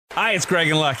Hi, it's Greg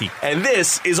and Lucky. And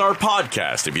this is our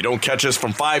podcast. If you don't catch us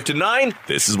from 5 to 9,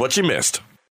 this is what you missed.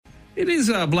 It is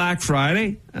Black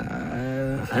Friday.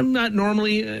 I'm not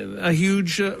normally a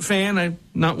huge fan. I'm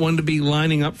not one to be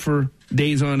lining up for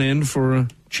days on end for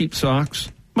cheap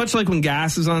socks. Much like when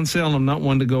gas is on sale, I'm not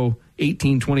one to go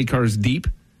 18, 20 cars deep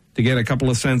to get a couple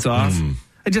of cents off.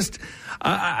 I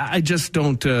just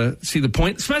don't see the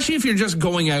point, especially if you're just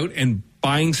going out and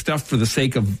buying stuff for the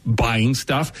sake of buying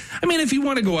stuff. I mean, if you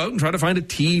want to go out and try to find a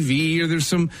TV or there's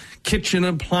some kitchen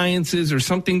appliances or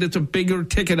something that's a bigger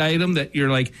ticket item that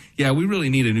you're like, yeah, we really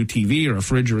need a new TV or a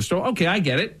fridge or a stove. Okay, I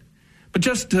get it. But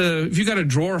just if you got a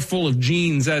drawer full of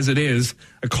jeans as it is,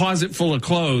 a closet full of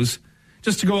clothes,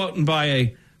 just to go out and buy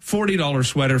a $40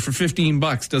 sweater for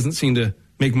 $15 doesn't seem to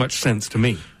make much sense to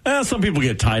me. Some people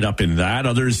get tied up in that.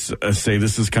 Others say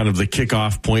this is kind of the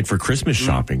kickoff point for Christmas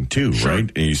shopping too, Sure.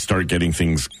 right? And you start getting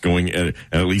things going, and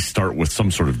at least start with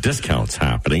some sort of discounts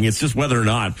happening. It's just whether or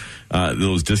not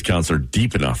those discounts are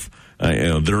deep enough.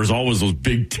 There's always those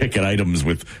big ticket items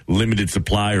with limited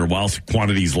supply or whilst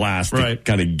quantities last to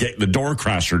kind of get the door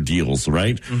crasher deals,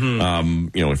 right?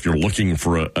 If you're looking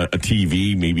for a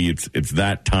TV, maybe it's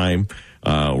that time.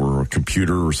 Or a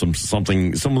computer or some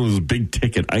of those big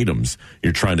ticket items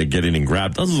you're trying to get in and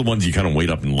grab. Those are the ones you kind of wait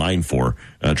up in line for,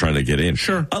 trying to get in.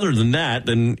 Sure. Other than that,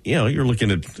 then, you're looking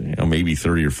at, maybe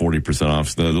 30 or 40%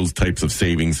 off those types of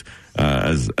savings,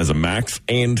 as a max.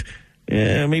 And,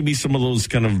 maybe some of those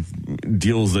kind of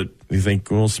deals that you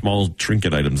think, well, small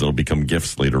trinket items that'll become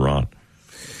gifts later on.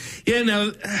 Yeah, now,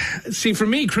 see, for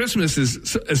me, Christmas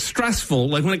is stressful.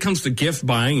 Like when it comes to gift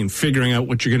buying and figuring out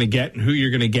what you're going to get and who you're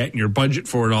going to get and your budget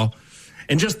for it all.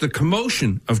 And just the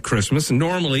commotion of Christmas. And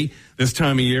normally, this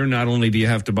time of year, not only do you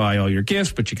have to buy all your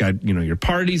gifts, but you got, your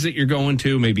parties that you're going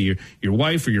to, maybe your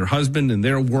wife or your husband and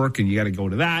their work, and you got to go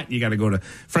to that. You got to go to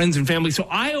friends and family. So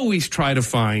I always try to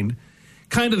find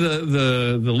kind of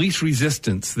the least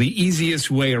resistance, the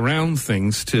easiest way around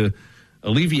things to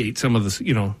alleviate some of the,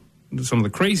 some of the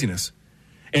craziness.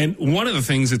 And one of the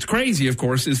things that's crazy, of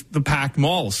course, is the packed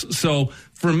malls. So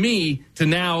for me to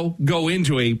now go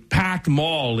into a packed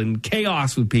mall and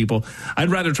chaos with people, I'd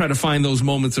rather try to find those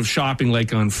moments of shopping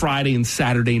like on Friday and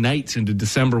Saturday nights into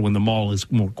December when the mall is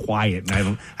more quiet and I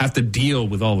don't have to deal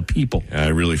with all the people. I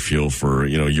really feel for,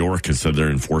 York has said their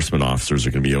enforcement officers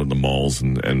are going to be out in the malls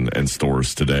and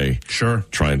stores today. Sure.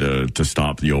 Trying to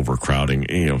stop the overcrowding.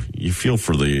 You feel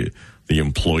for the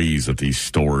employees at these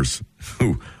stores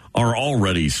who are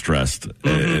already stressed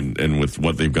and with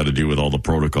what they've got to do with all the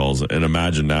protocols. And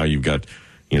imagine now you've got,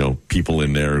 people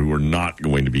in there who are not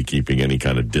going to be keeping any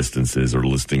kind of distances or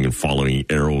listening and following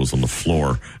arrows on the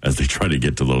floor as they try to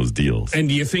get to those deals. And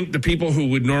do you think the people who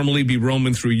would normally be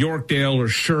roaming through Yorkdale or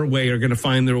Sherway are going to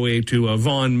find their way to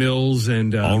Vaughan Mills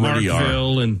and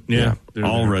Markville? And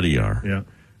already are. Yeah.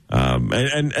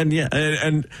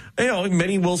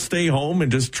 Many will stay home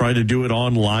and just try to do it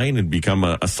online and become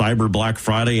a Cyber Black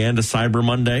Friday and a Cyber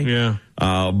Monday. Yeah.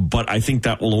 But I think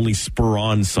that will only spur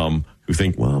on some who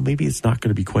think, well, maybe it's not going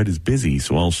to be quite as busy,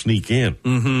 so I'll sneak in.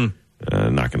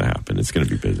 Not going to happen. It's going to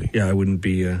be busy. Yeah, I wouldn't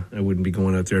be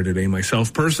going out there today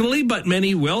myself personally, but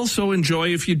many will. So enjoy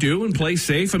if you do and play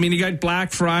safe. I mean, you got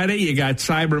Black Friday, you got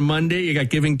Cyber Monday, you got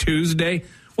Giving Tuesday.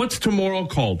 What's tomorrow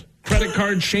called? Credit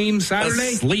card shame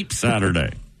Saturday? Sleep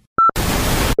Saturday.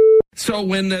 So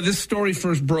when this story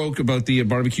first broke about the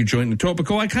barbecue joint in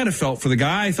Etobicoke, I kind of felt for the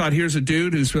guy. I thought, here's a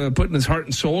dude who's putting his heart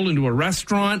and soul into a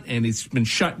restaurant, and he's been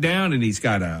shut down, and he's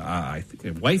got a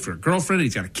wife or a girlfriend, and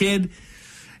he's got a kid.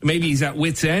 Maybe he's at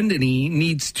wit's end, and he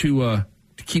needs to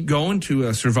keep going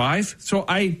to survive. So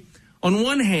on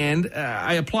one hand,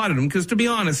 I applauded him, because to be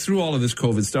honest, through all of this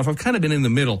COVID stuff, I've kind of been in the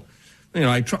middle.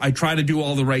 I try to do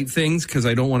all the right things because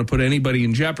I don't want to put anybody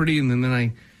in jeopardy, and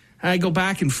then I go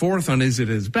back and forth on, is it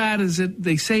as bad as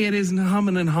they say it is, and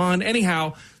humming and hawing.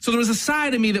 Anyhow, so there was a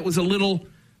side of me that was a little,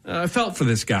 I felt for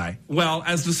this guy. Well,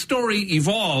 as the story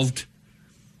evolved,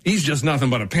 he's just nothing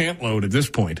but a pant load at this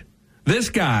point. This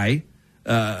guy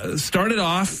started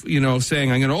off,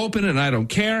 saying, I'm going to open and I don't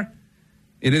care.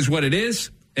 It is what it is.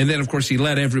 And then, of course, he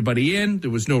let everybody in.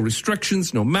 There was no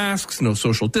restrictions, no masks, no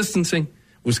social distancing.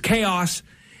 It was chaos.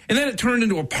 And then it turned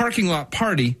into a parking lot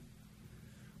party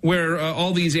where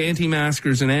all these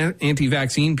anti-maskers and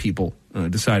anti-vaccine people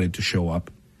decided to show up.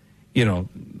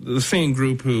 The same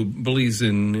group who believes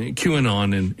in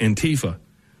QAnon and Antifa.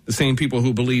 The same people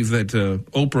who believe that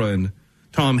Oprah and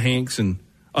Tom Hanks and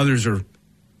others are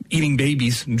eating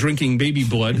babies and drinking baby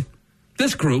blood.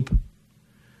 This group.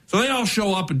 So they all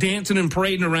show up dancing and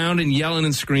parading around and yelling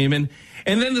and screaming.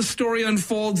 And then the story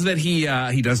unfolds that he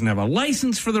doesn't have a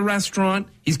license for the restaurant.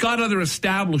 He's got other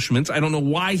establishments. I don't know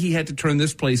why he had to turn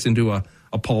this place into a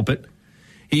pulpit.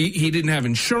 He didn't have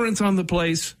insurance on the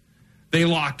place. They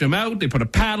locked him out. They put a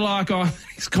padlock on.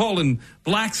 He's calling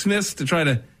blacksmiths to try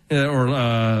to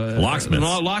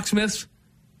locksmiths.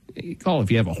 You call if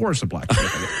you have a horse a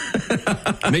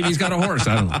blacksmith. Maybe he's got a horse.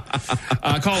 I don't know.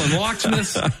 Calling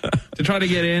locksmiths to try to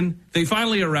get in. They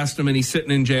finally arrest him, and he's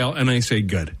sitting in jail. And I say,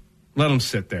 good. Let him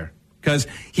sit there. Because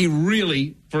he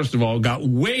really, first of all, got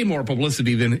way more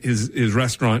publicity than his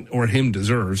restaurant or him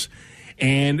deserves.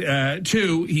 And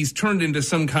two, he's turned into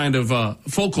some kind of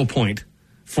focal point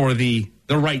for the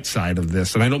right side of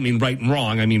this. And I don't mean right and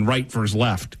wrong. I mean right versus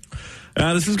left.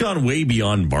 This has gone way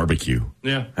beyond barbecue,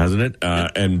 hasn't it?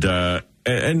 And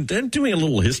doing a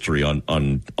little history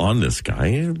on this guy.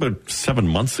 About 7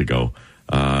 months ago,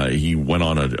 he went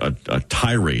on a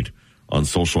tirade on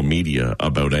social media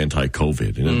about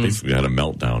anti-COVID, and basically had a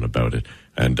meltdown about it,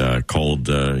 and called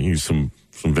some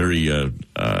very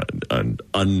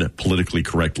unpolitically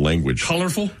correct language.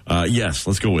 Colorful? Yes,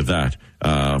 let's go with that.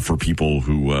 For people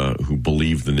who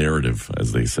believe the narrative,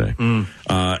 as they say,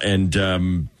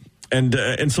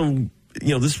 And so,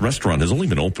 this restaurant has only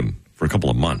been open for a couple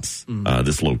of months,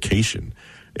 this location.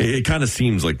 It kind of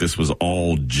seems like this was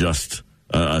all just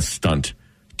a stunt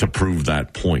to prove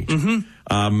that point.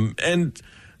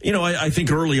 I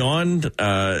think early on,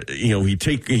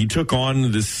 he took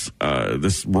on this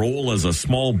role as a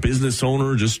small business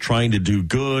owner, just trying to do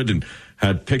good, and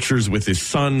had pictures with his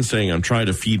son saying, I'm trying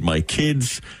to feed my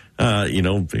kids.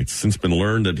 It's since been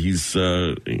learned that he's...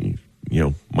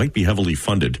 might be heavily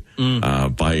funded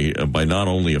by not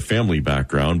only a family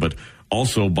background, but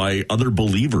also by other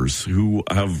believers who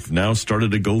have now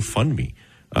started a GoFundMe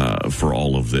for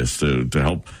all of this to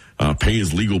help pay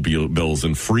his legal bills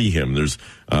and free him. There's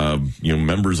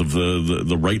members of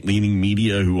the right-leaning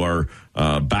media who are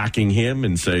backing him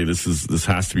and say this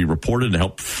has to be reported to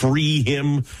help free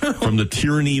him from the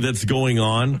tyranny that's going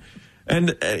on.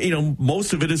 And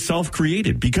most of it is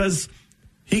self-created because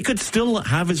he could still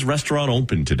have his restaurant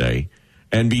open today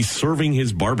and be serving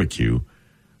his barbecue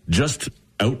just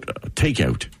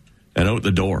takeout and out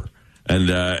the door. And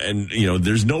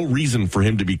there's no reason for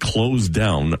him to be closed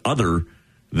down other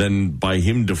than by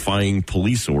him defying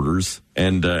police orders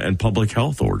and public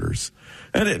health orders.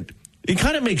 And it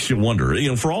kind of makes you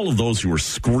wonder, for all of those who are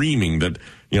screaming that,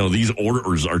 these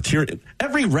orders are tyranny.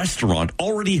 Every restaurant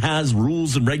already has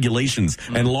rules and regulations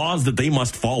and laws that they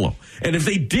must follow. And if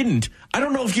they didn't, I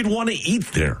don't know if you'd want to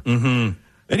eat there. And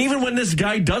even when this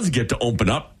guy does get to open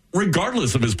up,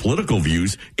 regardless of his political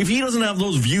views, if he doesn't have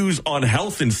those views on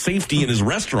health and safety in his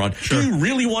restaurant, do you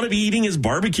really want to be eating his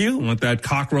barbecue? Want that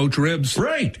cockroach ribs?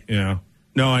 Right. Yeah.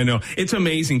 No, I know. It's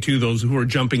amazing, too, those who are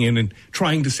jumping in and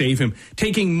trying to save him,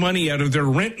 taking money out of their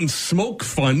rent and smoke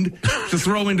fund to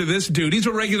throw into this dude. He's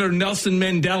a regular Nelson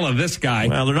Mandela, this guy.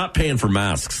 Well, they're not paying for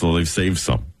masks, so they've saved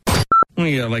some.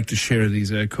 We like to share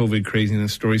these COVID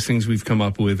craziness stories, things we've come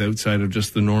up with outside of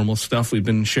just the normal stuff we've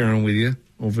been sharing with you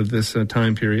over this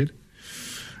time period.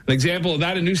 An example of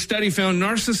that, a new study found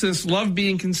narcissists love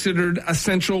being considered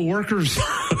essential workers.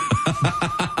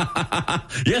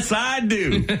 Yes, I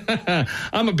do.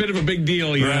 I'm a bit of a big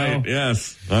deal, you know.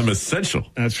 Yes, I'm essential.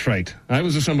 That's right. I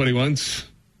was somebody once.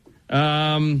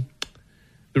 The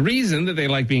reason that they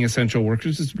like being essential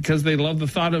workers is because they love the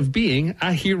thought of being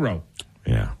a hero.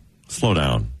 Yeah. Slow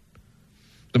down.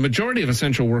 The majority of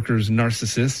essential workers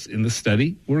narcissists in the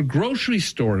study were grocery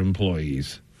store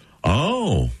employees.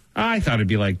 Oh. I thought it'd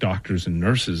be like doctors and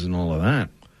nurses and all of that.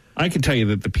 I can tell you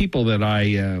that the people that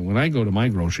when I go to my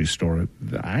grocery store,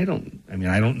 I don't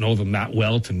know them that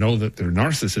well to know that they're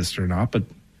narcissists or not, but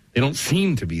they don't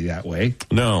seem to be that way.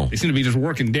 No. They seem to be just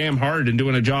working damn hard and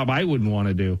doing a job I wouldn't want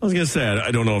to do. I was going to say,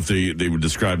 I don't know if they would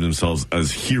describe themselves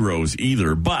as heroes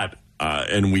either, but,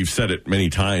 and we've said it many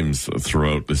times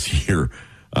throughout this year,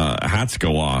 hats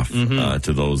go off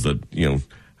to those that,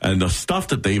 and the stuff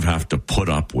that they've have to put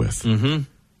up with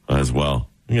as well.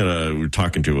 We were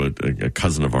talking to a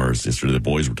cousin of ours yesterday. The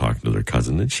boys were talking to their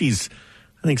cousin, and she's,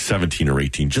 I think, 17 or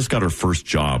 18, just got her first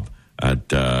job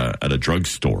at a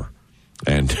drugstore.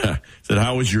 And said,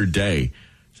 how was your day?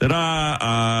 Said,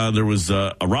 there was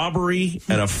a robbery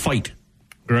and a fight.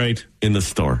 Right. In the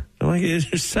store. I'm like, you're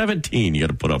 17. You got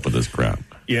to put up with this crap.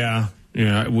 Yeah.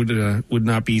 Yeah, it would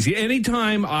not be easy.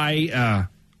 Anytime I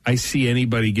see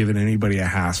anybody giving anybody a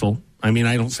hassle, I mean,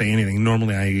 I don't say anything.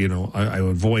 Normally, I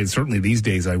avoid. Certainly these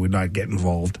days, I would not get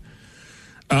involved.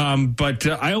 But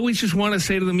I always just want to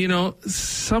say to them,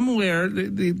 somewhere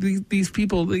these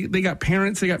people, they got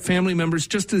parents, they got family members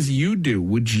just as you do.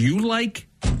 Would you like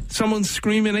someone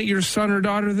screaming at your son or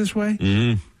daughter this way?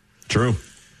 Mm-hmm. True.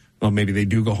 Well, maybe they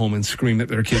do go home and scream at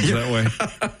their kids that way.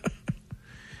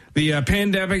 The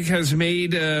pandemic has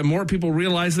made more people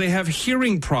realize they have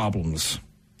hearing problems.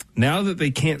 Now that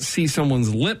they can't see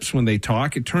someone's lips when they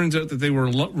talk, it turns out that they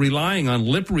were relying on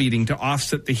lip reading to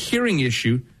offset the hearing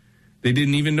issue they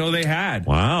didn't even know they had.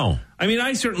 Wow. I mean,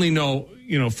 I certainly know,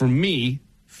 for me,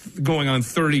 going on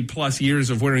 30 plus years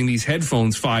of wearing these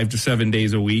headphones 5 to 7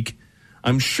 days a week,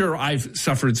 I'm sure I've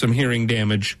suffered some hearing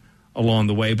damage along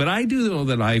the way. But I do know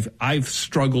that I've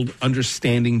struggled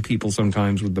understanding people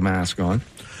sometimes with the mask on.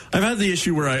 I've had the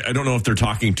issue where I don't know if they're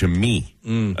talking to me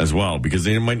as well, because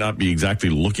they might not be exactly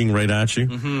looking right at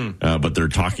you, but they're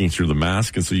talking through the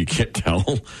mask, and so you can't tell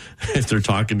if they're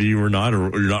talking to you or not, or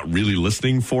you're not really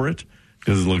listening for it,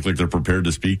 because it looks like they're prepared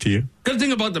to speak to you. Good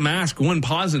thing about the mask, one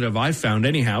positive I've found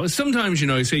anyhow, is sometimes,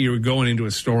 you say you're going into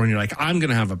a store and you're like, I'm going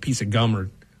to have a piece of gum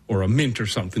or a mint or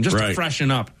something just to freshen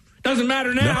up. Doesn't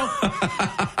matter now. No.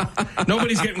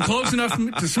 Nobody's getting close enough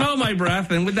to smell my breath,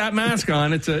 and with that mask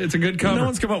on, it's a good cover. No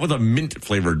one's come up with a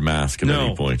mint-flavored mask at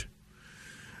any point.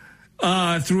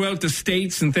 Throughout the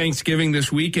States and Thanksgiving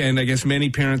this weekend, I guess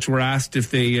many parents were asked if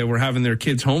they were having their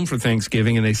kids home for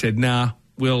Thanksgiving, and they said, nah,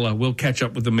 we'll catch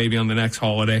up with them maybe on the next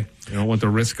holiday. You don't want the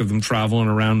risk of them traveling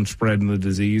around and spreading the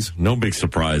disease. No big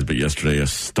surprise, but yesterday a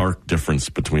stark difference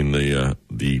between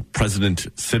the president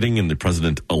sitting and the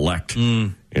president-elect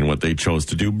in what they chose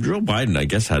to do. Joe Biden, I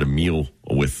guess, had a meal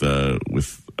with a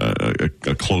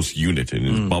close unit in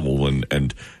his bubble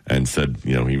and said,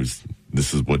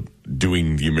 this is what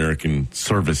doing the American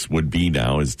service would be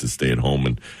now, is to stay at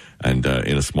home and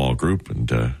in a small group.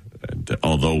 And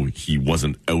although he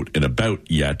wasn't out and about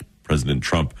yet, President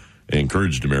Trump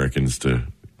encouraged Americans to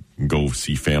go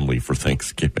see family for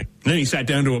Thanksgiving. And then he sat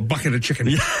down to a bucket of chicken.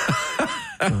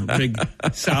 A big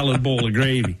salad bowl of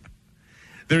gravy.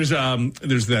 There's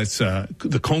this,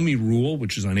 the Comey Rule,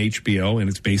 which is on HBO, and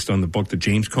it's based on the book that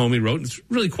James Comey wrote. It's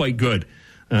really quite good.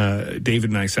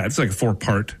 David and I sat. It's like a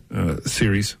 4-part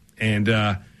series. And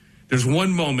there's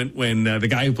one moment when the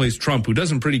guy who plays Trump, who does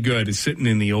him pretty good, is sitting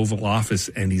in the Oval Office,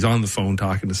 and he's on the phone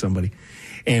talking to somebody.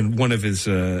 And one of his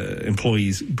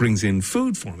employees brings in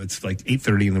food for him. It's like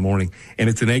 8:30 in the morning, and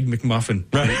it's an Egg McMuffin.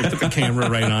 They put the camera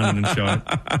right on it and show it.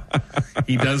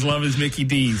 He does love his Mickey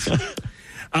D's.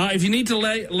 If you need to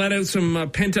let out some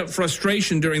pent-up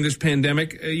frustration during this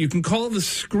pandemic, you can call the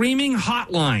Screaming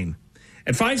Hotline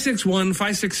at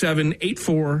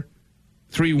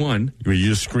 561-567-8431. Will you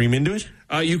just scream into it?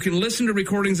 You can listen to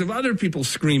recordings of other people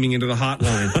screaming into the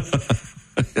hotline.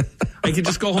 I could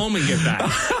just go home and get that.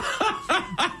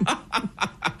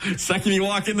 Second you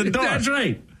walk in the door. That's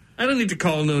right. I don't need to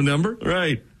call no number.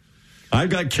 Right. I've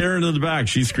got Karen in the back.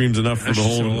 She screams enough for the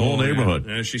whole neighborhood.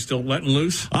 Is she still letting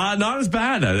loose? Not as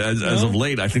bad as of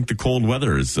late. I think the cold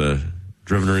weather has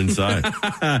driven her inside.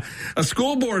 A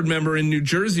school board member in New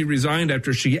Jersey resigned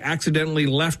after she accidentally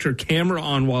left her camera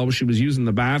on while she was using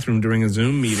the bathroom during a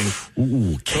Zoom meeting.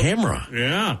 Ooh, camera.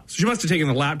 Yeah. So she must have taken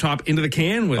the laptop into the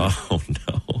can with her. Oh,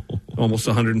 no. Almost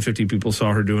 150 people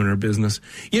saw her doing her business.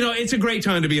 It's a great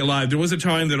time to be alive. There was a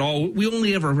time that we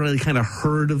only ever really kind of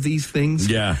heard of these things.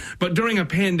 Yeah. But during a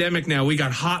pandemic now, we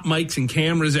got hot mics and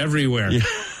cameras everywhere. Yeah.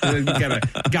 We got a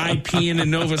guy peeing in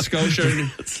Nova Scotia,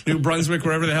 New Brunswick,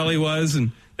 wherever the hell he was.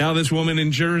 And now this woman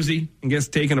in Jersey, I guess,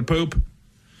 taking a poop.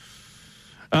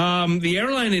 The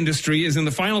airline industry is in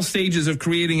the final stages of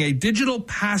creating a digital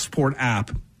passport app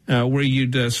where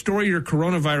you'd store your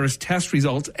coronavirus test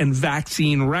results and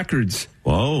vaccine records.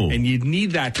 Whoa. And you'd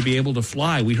need that to be able to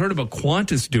fly. We heard about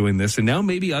Qantas doing this, and now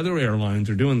maybe other airlines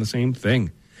are doing the same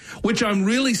thing, which I'm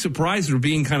really surprised they're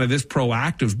being kind of this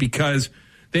proactive, because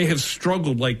they have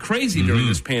struggled like crazy during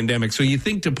this pandemic. So you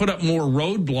think to put up more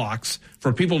roadblocks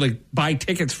for people to buy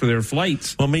tickets for their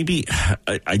flights. Well, maybe,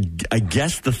 I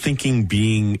guess the thinking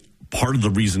being part of the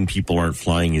reason people aren't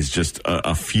flying is just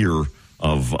a fear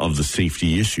of the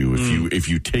safety issue. If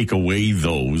you take away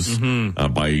those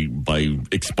by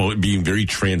being very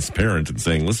transparent and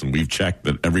saying, listen, we've checked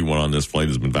that everyone on this flight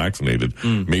has been vaccinated,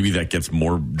 maybe that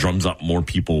drums up more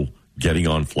people getting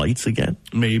on flights again.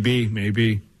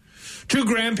 Maybe. 2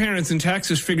 grandparents in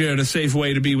Texas figured out a safe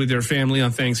way to be with their family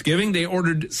on Thanksgiving. They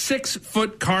ordered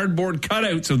 6-foot cardboard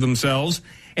cutouts of themselves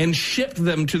and shipped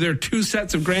them to their 2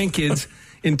 sets of grandkids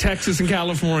in Texas and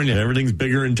California. Everything's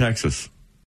bigger in Texas.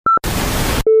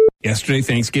 Yesterday,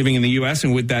 Thanksgiving in the U.S.,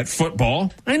 and with that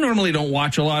football, I normally don't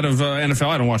watch a lot of NFL.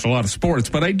 I don't watch a lot of sports,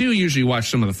 but I do usually watch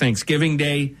some of the Thanksgiving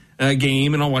Day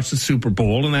game, and I'll watch the Super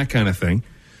Bowl and that kind of thing.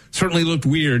 Certainly looked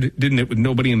weird, didn't it, with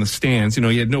nobody in the stands?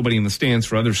 You had nobody in the stands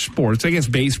for other sports. I guess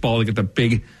baseball, they get the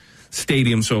big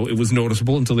stadium, so it was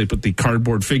noticeable until they put the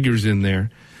cardboard figures in there.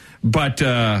 But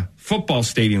football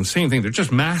stadiums, same thing. They're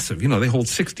just massive. They hold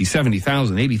 60,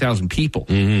 70,000, 80,000 people.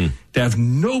 To have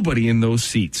nobody in those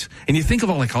seats. And you think of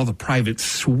all the private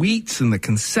suites and the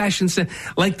concessions.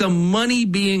 The money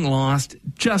being lost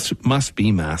just must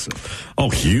be massive. Oh,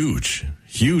 huge.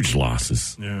 Huge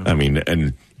losses. Yeah. I mean,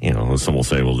 and, some will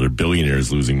say, well, they're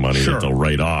billionaires losing money that they'll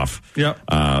write off. Yep.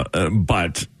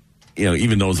 But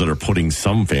even those that are putting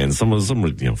some fans, some are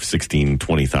 16,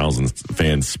 20,000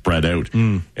 fans spread out,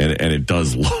 and it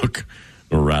does look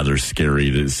rather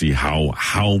scary to see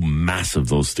how massive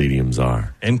those stadiums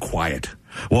are. And quiet.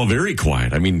 Well, very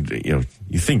quiet. I mean,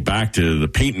 you think back to the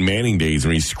Peyton Manning days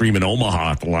when he's screaming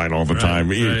Omaha at the line all the time.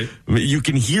 Right. You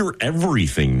can hear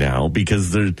everything now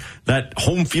because that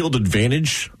home field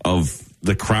advantage of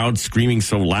the crowd screaming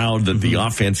so loud that the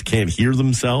offense can't hear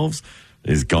themselves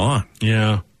is gone.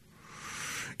 Yeah.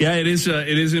 Yeah, it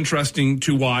is interesting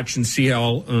to watch and see how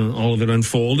all of it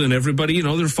unfold. And everybody,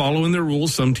 they're following their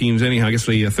rules. Some teams, anyhow. I guess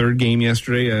the third game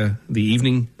yesterday, the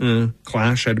evening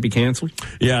clash had to be canceled.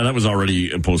 Yeah, that was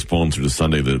already postponed through to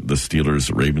Sunday, the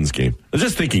Steelers-Ravens game. I was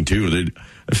just thinking, too,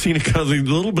 I've seen a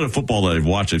little bit of football that I've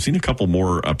watched. I've seen a couple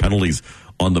more penalties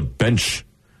on the bench,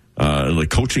 the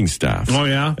coaching staff. Oh,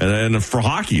 yeah? And for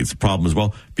hockey, it's a problem as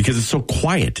well because it's so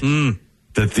quiet.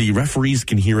 That the referees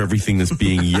can hear everything that's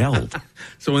being yelled.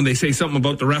 So when they say something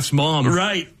about the ref's mom.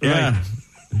 Right. Yeah.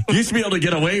 You used to be able to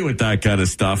get away with that kind of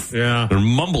stuff. Yeah. Or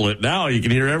mumble it. Now you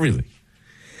can hear everything.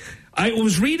 I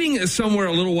was reading somewhere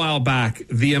a little while back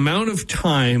the amount of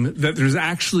time that there's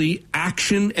actually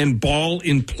action and ball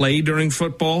in play during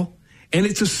football. And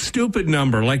it's a stupid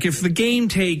number. Like if the game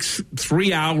takes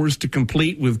 3 hours to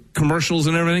complete with commercials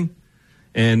and everything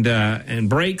and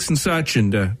breaks and such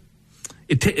and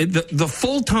the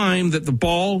full time that the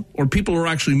ball or people are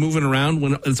actually moving around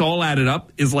when it's all added up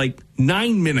is like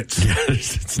 9 minutes.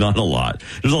 It's not a lot.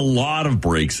 There's a lot of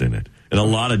breaks in it and a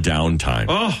lot of downtime.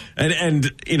 Oh.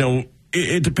 And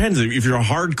it depends. If you're a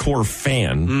hardcore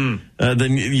fan,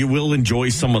 then you will enjoy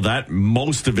some of that.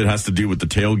 Most of it has to do with the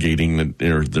tailgating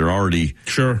that they're already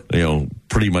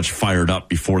pretty much fired up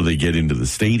before they get into the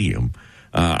stadium.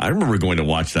 I remember going to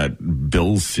watch that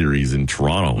Bills series in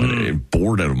Toronto and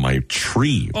bored out of my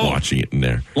tree watching it in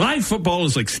there. Live football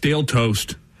is like stale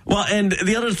toast. Well, and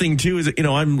the other thing, too, is,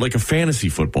 I'm like a fantasy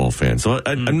football fan. So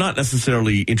I'm not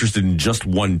necessarily interested in just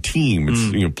one team.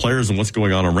 It's, players and what's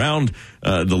going on around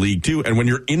the league, too. And when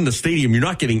you're in the stadium, you're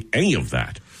not getting any of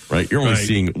that, right? You're only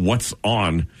seeing what's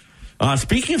on.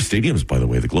 Speaking of stadiums, by the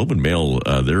way, the Globe and Mail,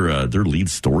 their lead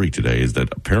story today is that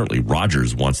apparently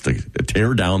Rogers wants to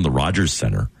tear down the Rogers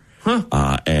Center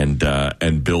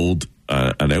and build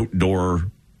an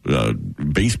outdoor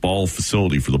baseball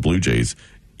facility for the Blue Jays,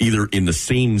 either in the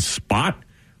same spot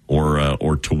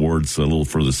or towards a little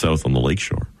further south on the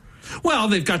lakeshore. Well,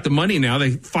 they've got the money now.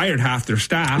 They fired half their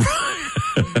staff.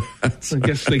 So I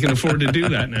guess they can afford to do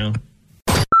that now.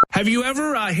 Have you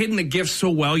ever hidden a gift so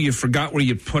well you forgot where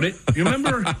you put it? You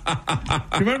remember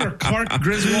Clark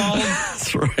Griswold?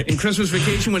 That's right. In Christmas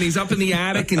Vacation when he's up in the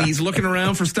attic and he's looking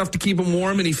around for stuff to keep him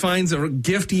warm and he finds a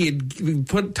gift he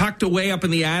had tucked away up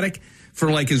in the attic for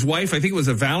like his wife. I think it was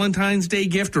a Valentine's Day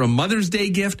gift or a Mother's Day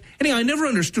gift. Anyhow, I never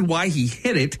understood why he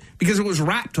hid it because it was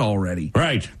wrapped already.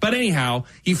 Right. But anyhow,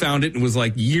 he found it and it was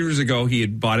like years ago he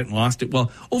had bought it and lost it.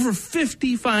 Well, over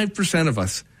 55% of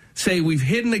us say we've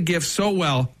hidden a gift so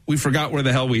well we forgot where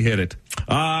the hell we hid it.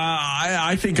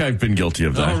 I think I've been guilty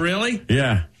of that. Oh, really?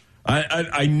 Yeah.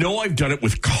 I know I've done it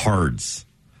with cards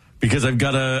because I've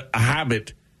got a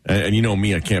habit, and you know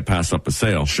me, I can't pass up a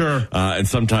sale. Sure. And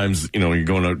sometimes, you're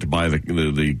going out to buy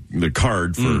the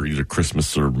card for either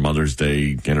Christmas or Mother's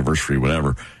Day, anniversary,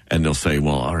 whatever, and they'll say,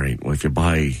 well, all right, if you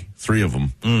buy 3 of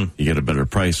them, you get a better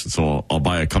price. And so I'll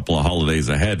buy a couple of holidays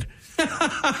ahead.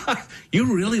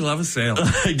 You really love a sale.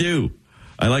 I do.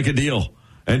 I like a deal.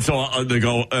 And so they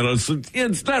go,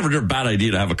 it's never a bad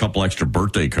idea to have a couple extra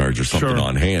birthday cards or something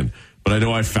on hand. But I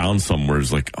know I found somewhere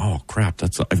it's like, oh crap,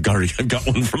 I've got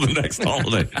one for the next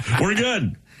holiday. We're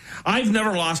good. I've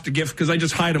never lost a gift because I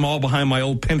just hide them all behind my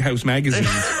old Penthouse magazines.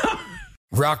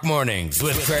 Rock Mornings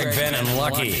with Craig Venn and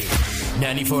Lucky.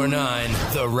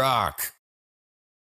 94.9 The Rock.